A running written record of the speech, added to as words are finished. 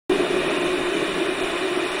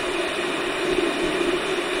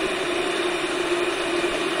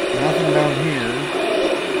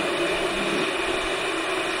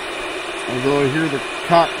hear the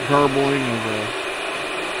cock garbling of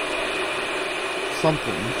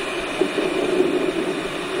something.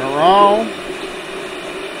 Hello?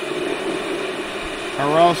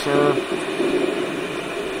 Hello, sir.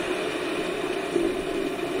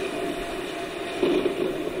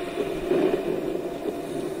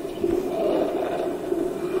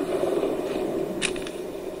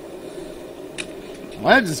 Well,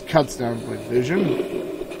 that just cuts down my vision.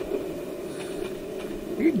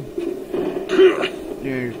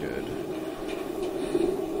 Yeah, you're dead.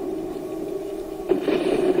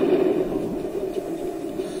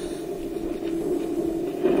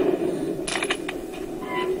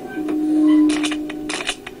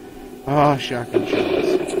 Ah, shotgun shells.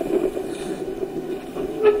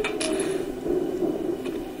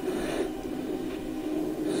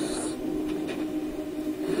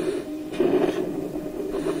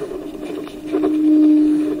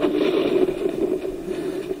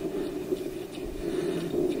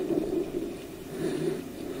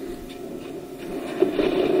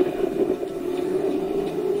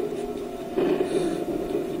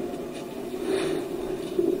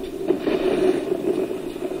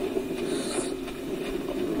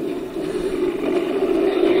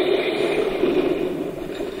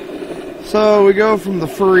 So we go from the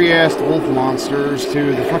furry-ass wolf monsters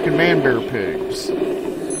to the fucking man-bear pigs.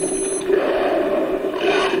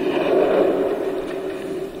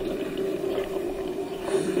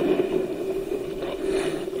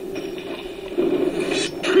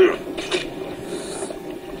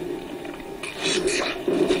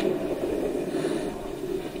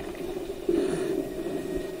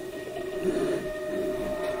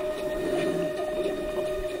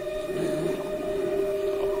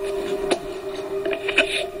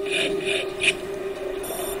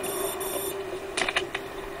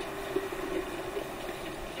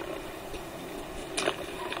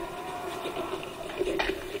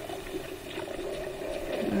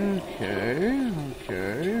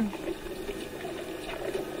 Okay.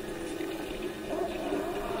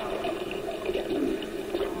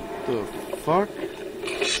 The fuck?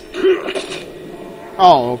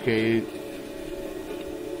 Oh, okay.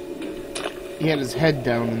 He had his head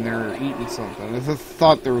down in there eating something. I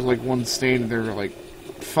thought there was like one staying there like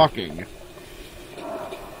fucking.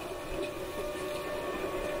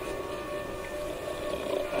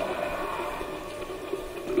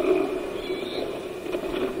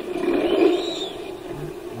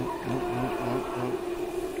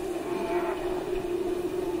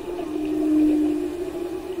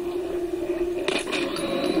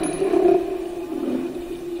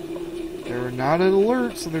 Not at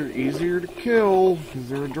alert, so they're easier to kill because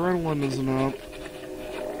their adrenaline isn't up.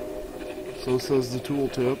 So says the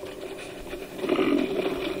tooltip.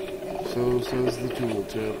 So says the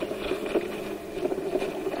tooltip.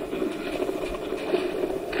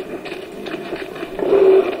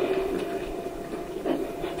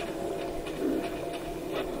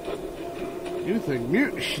 You think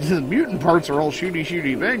the mutant parts are all shooty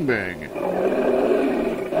shooty bang bang.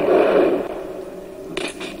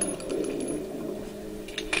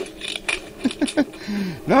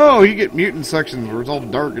 No, you get mutant sections where it's all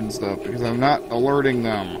dark and stuff because I'm not alerting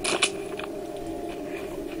them.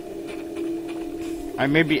 I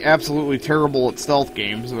may be absolutely terrible at stealth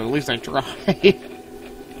games, but at least I try.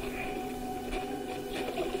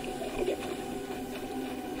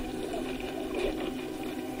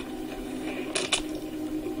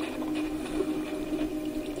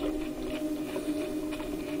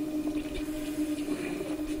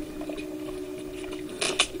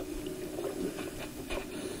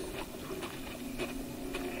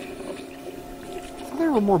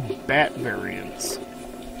 There were more bat variants.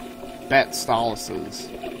 Bat Stoluses.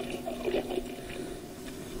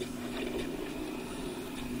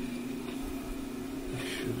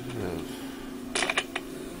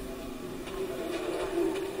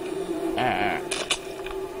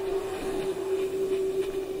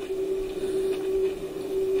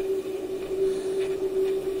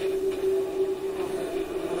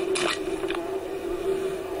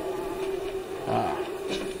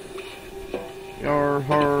 Yar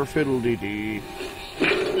har fiddle-dee-dee.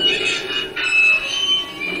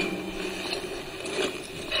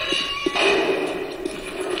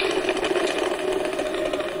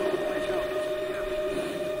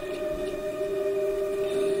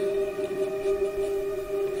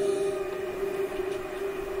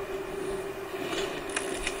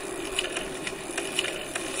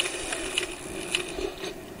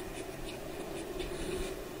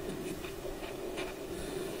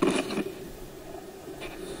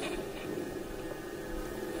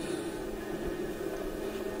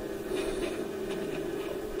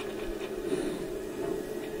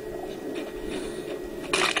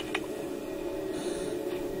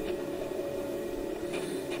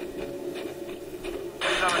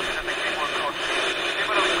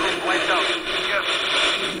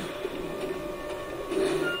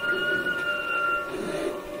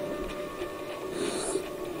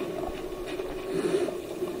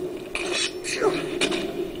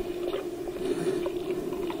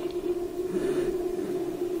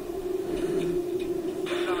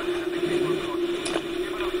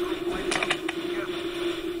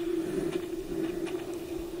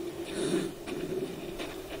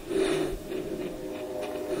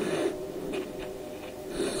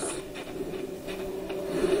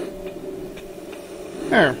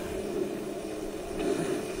 There.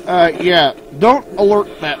 Yeah, don't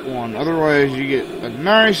alert that one, otherwise you get a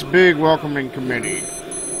nice big welcoming committee.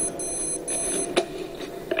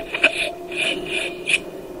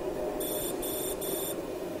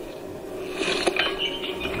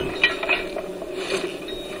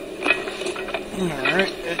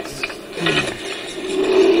 Alright, it's...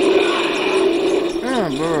 Oh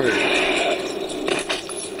boy.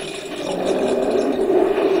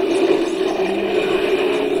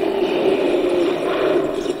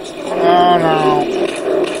 Oh no.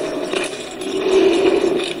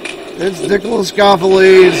 It's Nicholas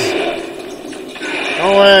Goffeles. Go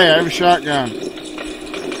away, I have a shotgun.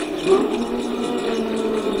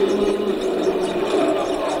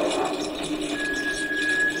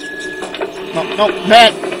 No,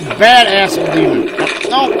 bad asshole demon.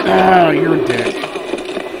 No, oh, you're a dick.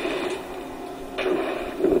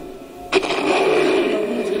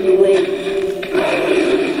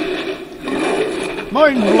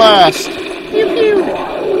 Mind blast. Pew pew.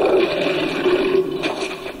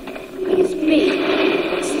 He's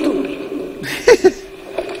big, stupid.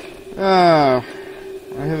 I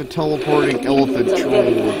have a teleporting elephant troll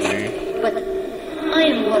with me. But I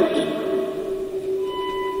am working.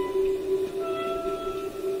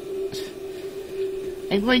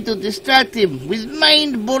 I'm going to distract him with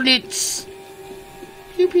mind bullets.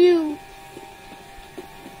 Pew pew.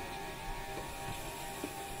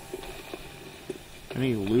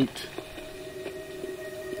 Any loot?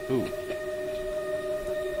 Ooh.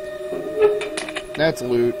 That's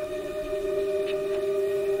loot.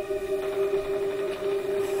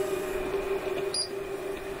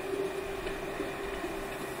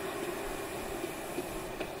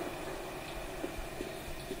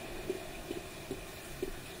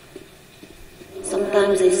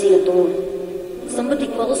 Sometimes I see a door. Somebody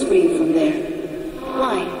calls for you from there.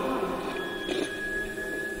 Why?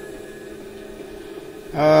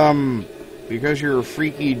 Because you're a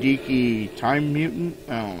freaky deaky time mutant?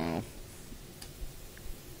 I don't know.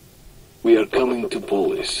 We are coming to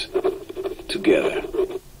Polis. Together.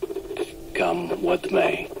 Come what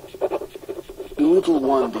may. The little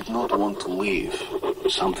one did not want to leave.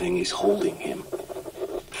 Something is holding him.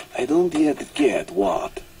 I don't yet get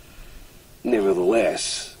what.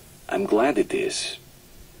 Nevertheless, I'm glad it is.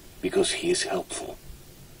 Because he is helpful.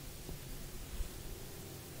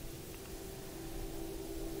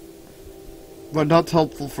 But not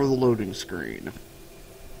helpful for the loading screen.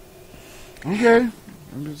 Okay.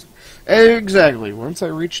 Exactly. Once I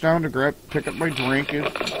reach down to pick up my drink, and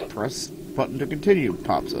press button to continue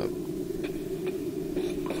pops up.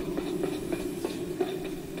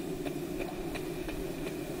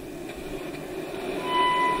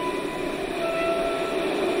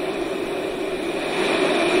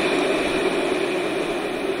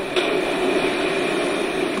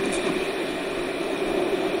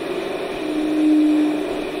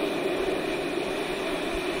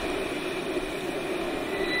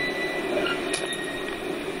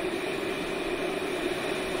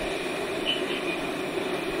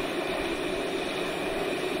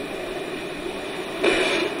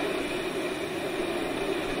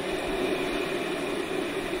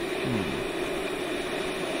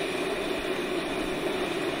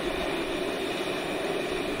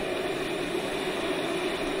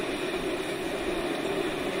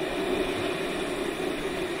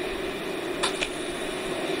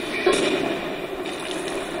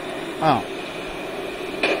 Oh.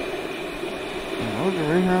 What do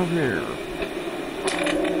we have here?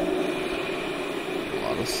 A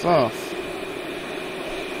lot of stuff.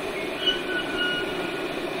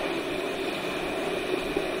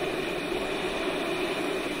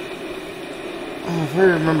 Oh, if I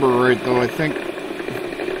remember right, though, I think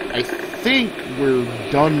we're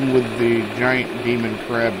done with the giant demon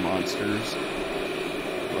crab monsters.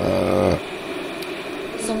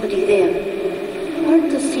 Somebody there. Hard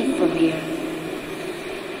to see from here.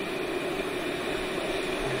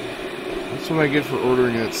 That's what I get for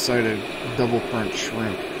ordering that side of double crunch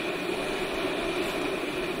shrimp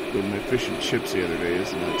with my fish and chips the other day,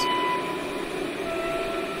 isn't it?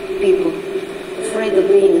 People afraid of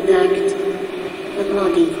being attacked, but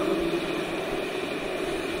not evil.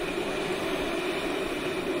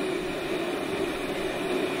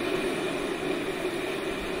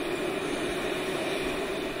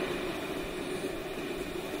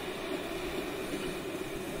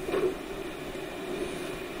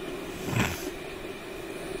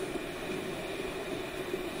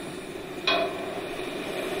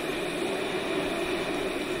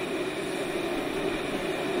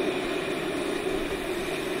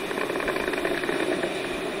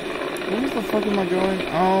 Where the fuck am I going?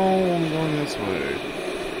 Oh, I'm going this way.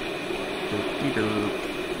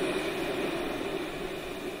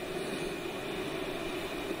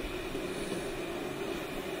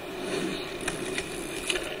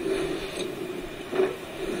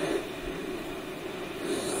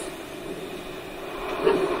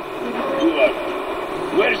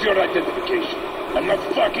 Where's your identification? I'm not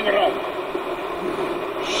fucking around.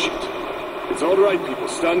 Shit. It's all right, people.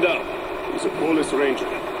 Stand up. He's a police ranger.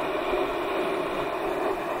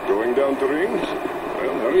 Going down to ring?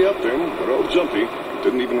 Well, hurry up then. They're all jumpy.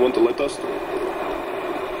 Didn't even want to let us through.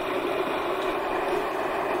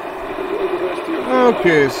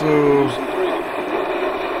 Okay, so...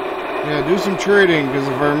 yeah, do some trading, because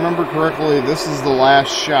if I remember correctly, this is the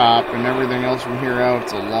last shop, and everything else from here out,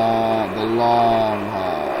 it's the long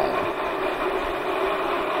haul.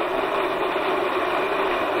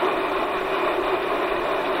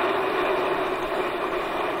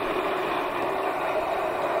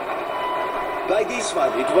 Buy this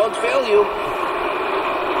one, it won't fail you.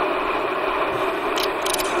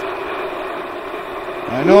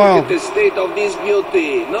 I know. Look at the state of this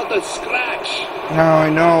beauty, not a scratch. Now I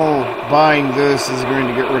know buying this is going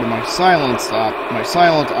to get rid of my silent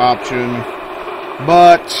option,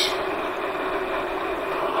 but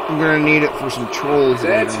I'm going to need it for some trolls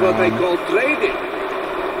That's later what on. I call trading.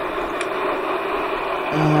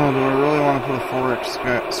 Oh, do I really want to put a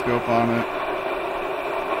 4x scope on it?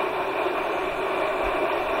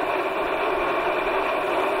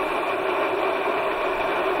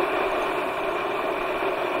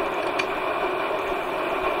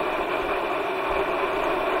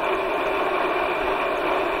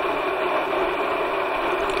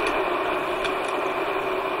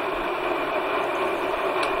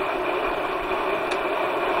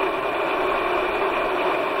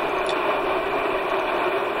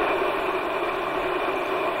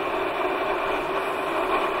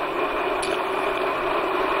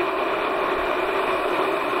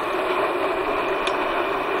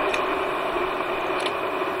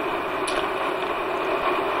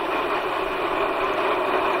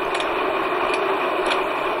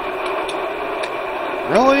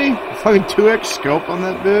 Really? Fucking 2x scope on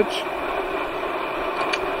that bitch?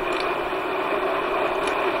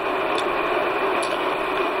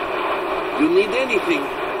 You need anything,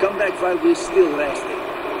 come back while we're still resting.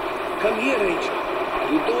 Come here, Ranger.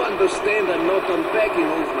 You do understand I'm not unpacking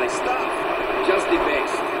all of my stuff. Just the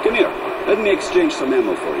best. Come here. Let me exchange some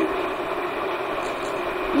ammo for you.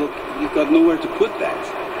 Look, you've got nowhere to put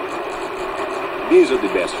that. These are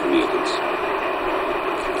the best for mutants.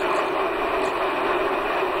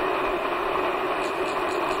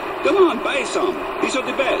 Come on, buy some. These are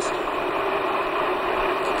the best.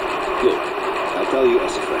 Look, I'll tell you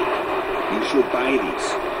as a friend. You should buy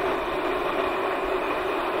these.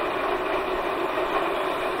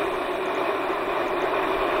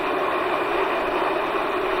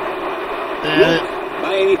 Look,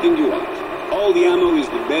 buy anything you want. All the ammo is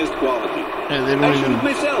the best quality. Yeah, they I don't shoot even...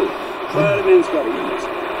 myself. Spider-Man's got to use.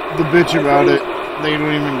 The bitch about it, they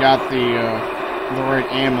don't even got the right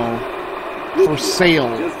ammo for sale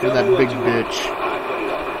for that big bitch.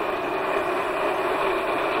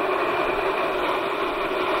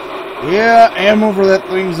 Yeah, ammo for that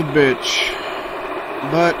thing's a bitch.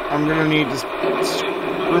 But I'm gonna need to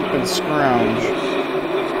scrimp and scrounge.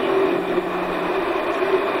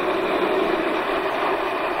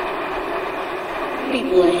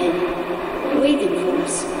 People ahead, waiting for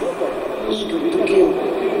us, eager to kill.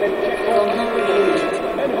 Don't hurry in.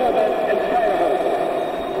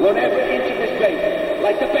 Learn every inch of this place,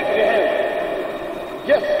 like the back of your hand.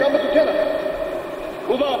 Yes, come, Lieutenant.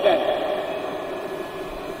 Move out then.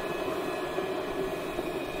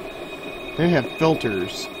 They have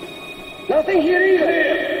filters. Nothing here either.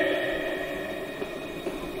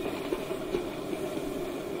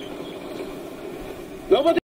 Nobody.